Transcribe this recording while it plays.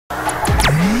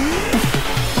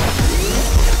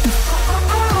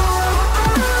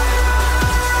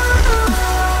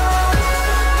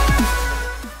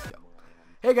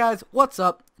Hey guys, what's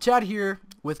up? Chad here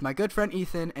with my good friend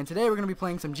Ethan, and today we're going to be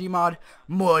playing some Gmod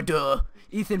Murder.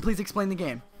 Ethan, please explain the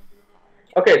game.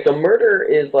 Okay, so murder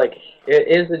is like, it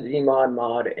is a Gmod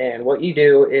mod, and what you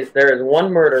do is there is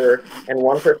one murderer and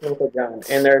one person with a gun,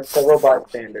 and there are several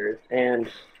bystanders,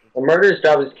 and the murderer's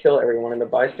job is to kill everyone, and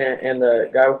the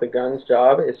guy with the gun's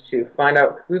job is to find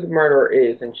out who the murderer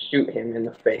is and shoot him in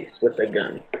the face with the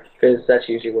gun, because that's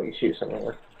usually what you shoot someone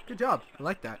with. Good job. I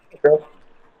like that. Okay?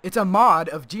 It's a mod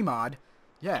of Gmod.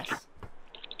 Yes.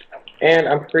 And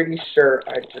I'm pretty sure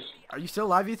Are you still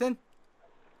alive, Ethan?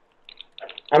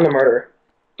 I'm the murderer.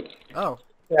 Oh.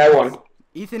 Yeah, I won.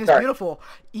 Ethan is Sorry. beautiful.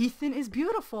 Ethan is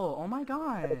beautiful. Oh my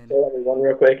god. Kill everyone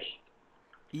real quick.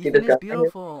 Ethan is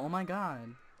beautiful. Oh my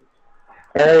god.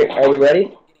 Alright, are we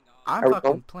ready? I'm Are we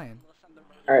fucking going? playing.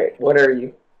 Alright, what are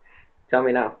you? Tell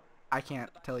me now. I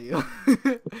can't tell you.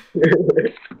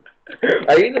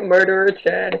 Are you the murderer,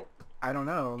 Chad? I don't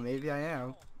know. Maybe I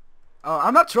am. Oh,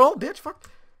 I'm not troll, bitch. Fuck.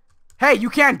 Hey,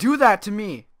 you can't do that to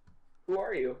me. Who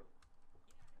are you?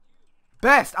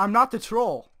 Best, I'm not the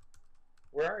troll.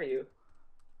 Where are you?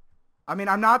 I mean,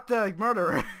 I'm not the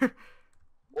murderer.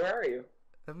 Where are you?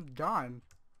 I'm gone.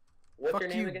 What's Fuck your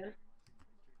name you. again?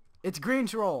 It's Green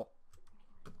Troll.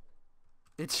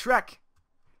 It's SHREK.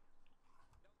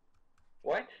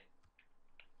 What?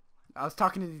 I was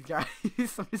talking to these guys.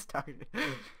 Somebody's talking to me.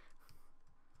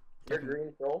 You're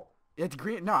green troll? It's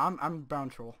green. No, I'm brown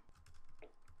troll.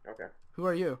 Okay. Who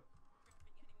are you?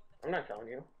 I'm not telling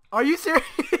you. Are you serious?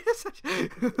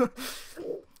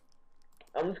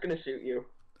 I'm just gonna shoot you.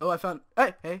 Oh, I found.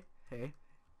 Hey.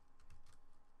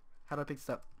 How do I pick this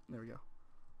up? There we go.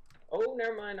 Oh,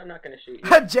 never mind. I'm not gonna shoot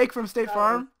you. Jake from State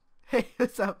Farm. Hey,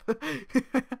 what's up?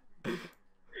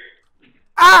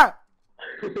 Ah!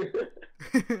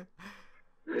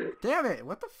 Damn it!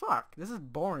 What the fuck? This is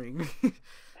boring.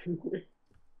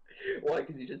 Why?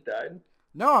 Because you just died?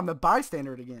 No, I'm the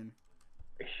bystander again.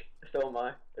 So am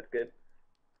I. That's good.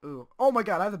 Ooh. Oh my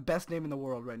god, I have the best name in the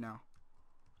world right now.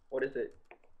 What is it?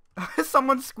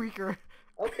 Someone's squeaker.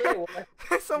 Okay, well,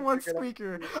 Someone's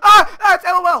squeaker. Ah! It's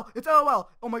LOL! It's LOL!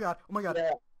 Oh my god. Oh my god.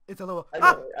 Yeah, It's LOL.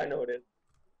 I know it is.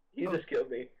 He just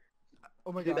killed me.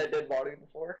 Oh my See god. that dead body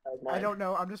before? That was mine. I don't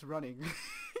know. I'm just running.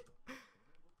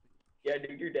 Yeah,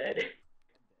 dude, you're dead.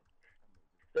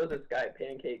 So's this guy,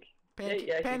 Pancake. Yeah,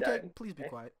 he Pancake, died. please be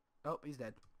quiet. Oh, he's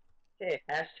dead. Hey,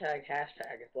 hashtag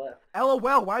is left.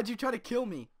 LOL, why'd you try to kill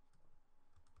me?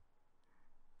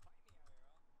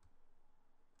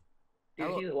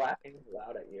 Dude, he's laughing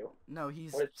loud at you. No, he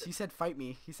this? said fight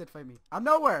me. He said fight me. I'm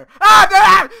nowhere.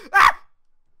 Ah!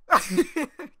 God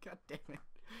damn it.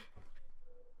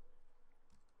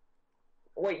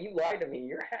 Wait, you lied to me.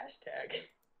 You're hashtag.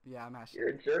 Yeah, I'm hashtag. You're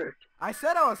a jerk. I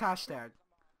said I was hashtag.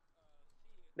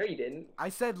 No, you didn't. I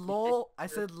said lol. I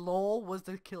said lol was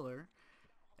the killer,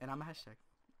 and I'm a hashtag.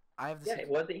 I have the. Yeah,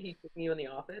 wasn't he speaking you in the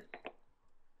office?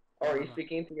 Or are you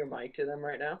speaking through your mic to them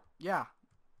right now? Yeah.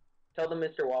 Tell them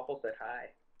Mr. Waffle said hi.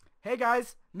 Hey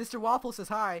guys, Mr. Waffle says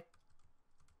hi.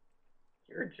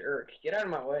 You're a jerk. Get out of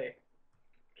my way.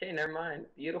 Okay, never mind.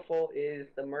 Beautiful is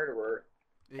the murderer.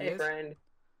 Hey, friend.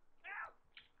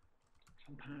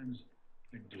 Sometimes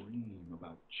I dream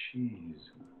about cheese.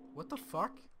 What the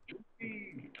fuck? Should we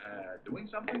be doing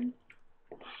something?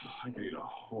 I could eat a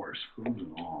horse, food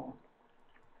and all.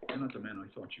 You're not the man I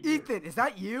thought you were. Ethan, is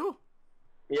that you?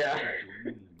 Yeah. I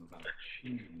dream about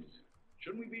cheese.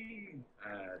 Shouldn't we be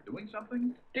doing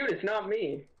something? Dude, it's not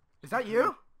me. Is that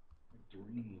you? I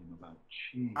dream about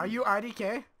cheese. Are you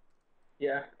IDK?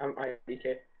 Yeah, I'm IDK.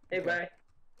 Hey, Okay. bye.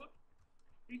 Look,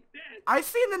 he's dead. I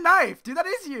seen the knife, dude. That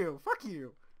is you. Fuck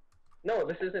you. No,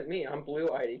 this isn't me. I'm blue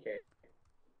IDK.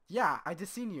 Yeah, I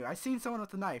just seen you. I seen someone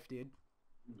with a knife, dude.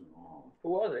 Oh. Who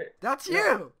was it? That's No.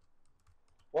 you.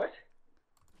 What?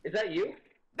 Is that you?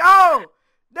 No!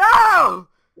 No!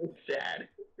 It's sad.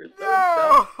 You're so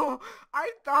dumb. No!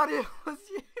 I thought it was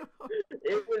you.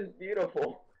 It was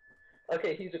beautiful.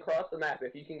 Okay, he's across the map.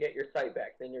 If you can get your sight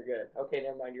back, then you're good. Okay,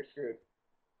 never mind. You're screwed.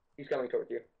 He's coming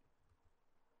towards you.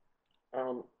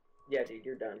 Yeah, dude,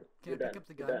 you're done. Can I pick up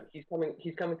the You're gun? done.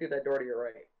 He's coming through that door to your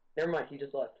right. Never mind. He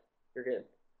just left. You're good.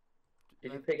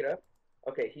 Did you pick it up?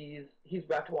 Okay, he's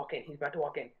about to walk in. He's about to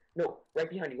walk in. No, right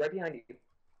behind you. Right behind you.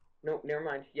 No, never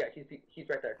mind. Yeah, he's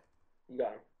right there. You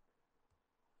got him.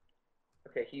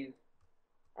 Okay, he's.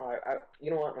 You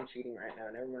know what? I'm shooting right now.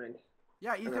 Never mind.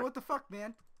 Yeah, Ethan, what the fuck,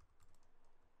 man?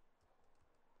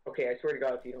 Okay, I swear to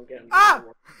God, if you don't get him. Ah!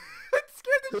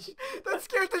 That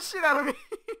scared the shit out of me.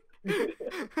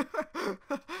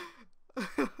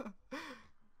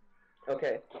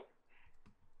 Okay.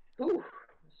 Whew.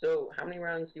 So, how many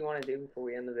rounds do you want to do before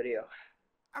we end the video?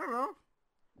 I don't know.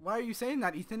 Why are you saying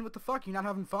that, Ethan? What the fuck? You not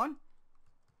having fun?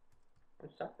 I'm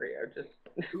sorry. I just.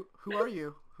 Who are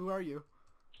you? Who are you?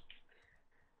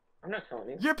 I'm not telling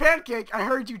you. You're Pancake. I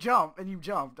heard you jump, and you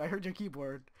jumped. I heard your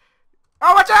keyboard.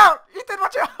 Oh, watch out! Ethan,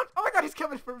 watch out! Oh my god, he's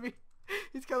coming for me.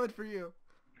 He's coming for you.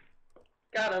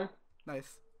 Got him.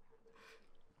 Nice.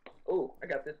 Oh, I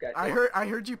got this guy. I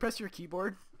heard you press your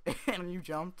keyboard, and you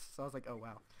jumped. So I was like, oh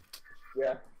wow.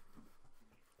 Yeah.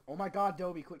 Oh my god,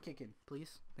 Dobie, quit kicking,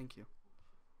 please. Thank you.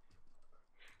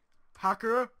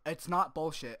 Hacker, it's not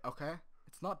bullshit, okay?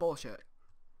 It's not bullshit.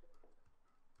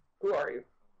 Who are you?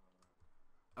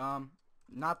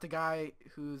 Not the guy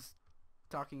who's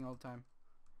talking all the time.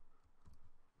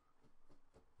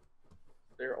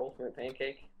 Their ultimate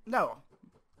pancake? No.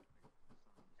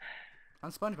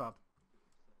 I'm SpongeBob.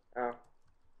 Oh.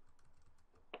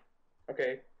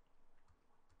 Okay.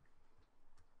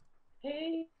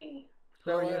 Hey.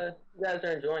 So, you guys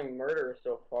are enjoying Murder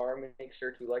so far. Make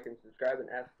sure to like and subscribe and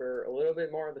ask for a little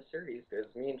bit more of the series, because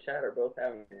me and Chad are both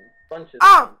having bunches of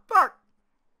Oh, fun. fuck!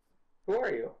 Who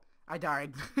are you? I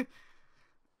died.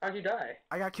 How'd you die?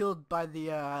 I got killed by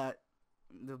the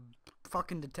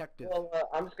fucking detective. Well,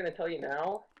 I'm just gonna tell you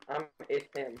now. It's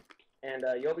him, and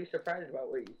you'll be surprised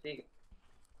about what you see.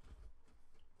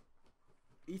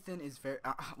 Ethan is very.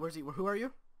 Where's he? Who are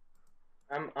you?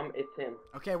 It's him.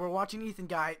 Okay, we're watching Ethan,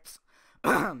 guys.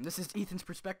 This is Ethan's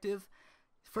perspective.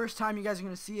 First time you guys are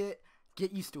gonna see it.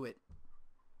 Get used to it.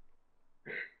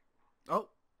 Oh,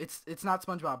 it's not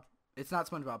SpongeBob. It's not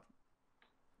SpongeBob.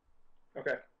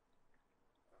 Okay.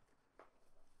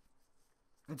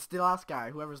 It's the last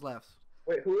guy, whoever's left.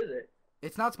 Wait, who is it?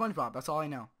 It's not SpongeBob. That's all I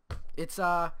know. It's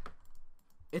what?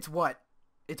 It's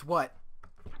what?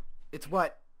 It's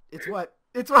what?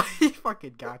 It's what? He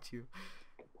fucking got you.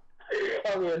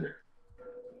 I'm in.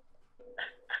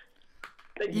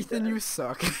 Ethan, you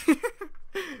suck.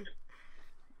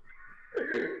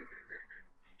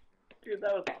 Dude,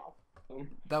 that was awesome.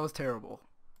 That was terrible.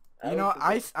 That You know,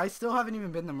 was I still haven't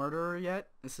even been the murderer yet.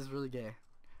 This is really gay.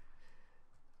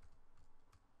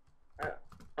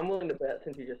 I'm willing to bet,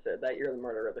 since you just said that, you're the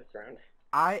murderer this round.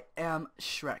 I am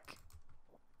SHREK.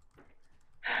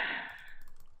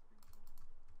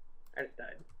 I just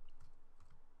died.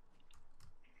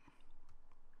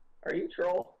 Are you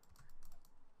troll?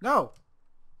 No.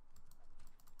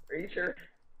 Are you sure?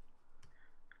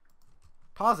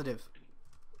 Positive.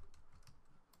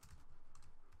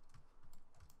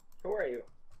 Who are you?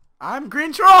 I'm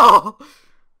Green Troll.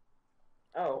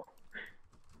 Oh.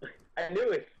 I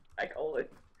knew it. I called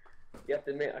it. You have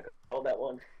to admit, I called that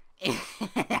one.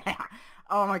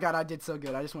 Oh my god, I did so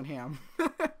good. I just went ham. So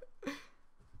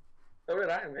did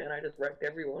I, man. I just wrecked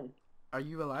everyone. Are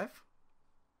you alive?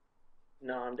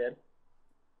 No, I'm dead.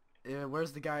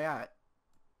 Where's the guy at?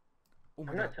 Oh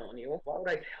my I'm god. not telling you. Why would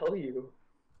I tell you?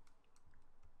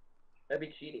 That'd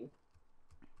be cheating.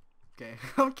 Okay,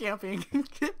 I'm camping.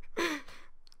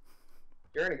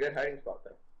 You're in a good hiding spot,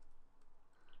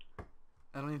 though.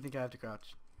 I don't even think I have to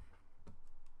crouch.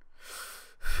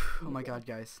 Oh my god,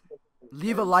 guys.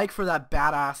 Leave a like for that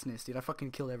badassness, dude. I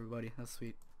fucking killed everybody. That's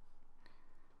sweet.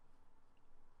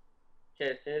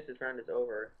 Okay, as soon as this round is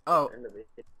over, Oh. end of it.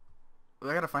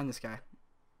 I gotta find this guy.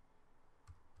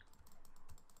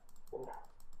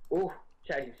 Ooh,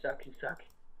 Chad, you suck, you suck.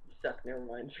 You suck, never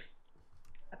mind.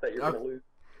 I thought you were gonna lose.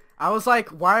 I was like,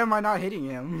 why am I not hitting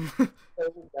him? So,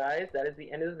 guys, that is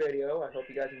the end of the video. I hope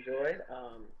you guys enjoyed.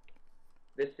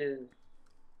 This is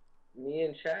me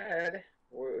and Chad.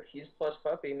 He's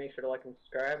PlushPuppie. Make sure to like and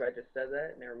subscribe. I just said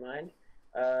that. Never mind.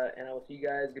 And I will see you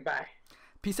guys. Goodbye.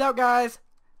 Peace out, guys.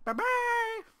 Bye-bye.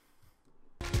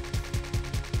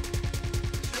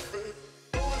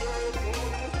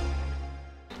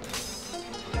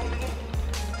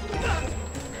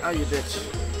 Oh, you bitch.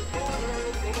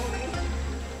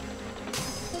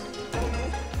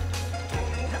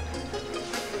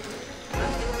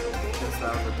 Guess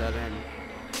that was a dead end.